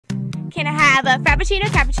Can I have a Frappuccino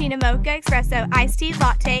Cappuccino Mocha Espresso Iced Tea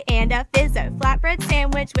Latte and a Fizzo flatbread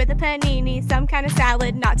sandwich with a panini, some kind of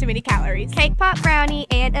salad, not too many calories. Cake pop brownie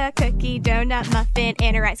and a cookie donut muffin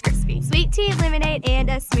and a Rice Krispie. Sweet tea lemonade and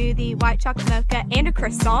a smoothie, white chocolate mocha and a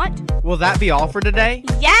croissant. Will that be all for today?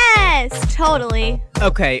 Yes, totally.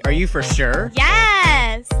 Okay, are you for sure?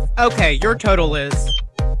 Yes. Okay, your total is...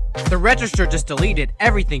 The register just deleted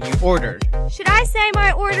everything you ordered. Should I say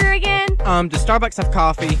my order again? Does Starbucks have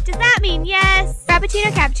coffee? Does that mean yes?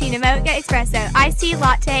 Frappuccino Cappuccino Mocha Espresso Iced Tea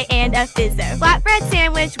Latte and a Fizzo flatbread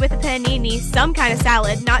sandwich with a panini, some kind of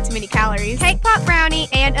salad, not too many calories. Cake pop brownie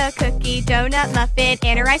and a cookie donut muffin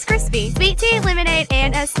and a Rice Krispie. Sweet tea lemonade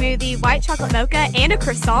and a smoothie, white chocolate mocha and a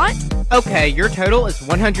croissant. Okay, your total is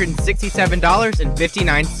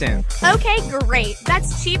 $167.59. Okay, great.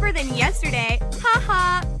 That's cheaper than yesterday.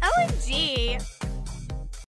 Haha. OMG.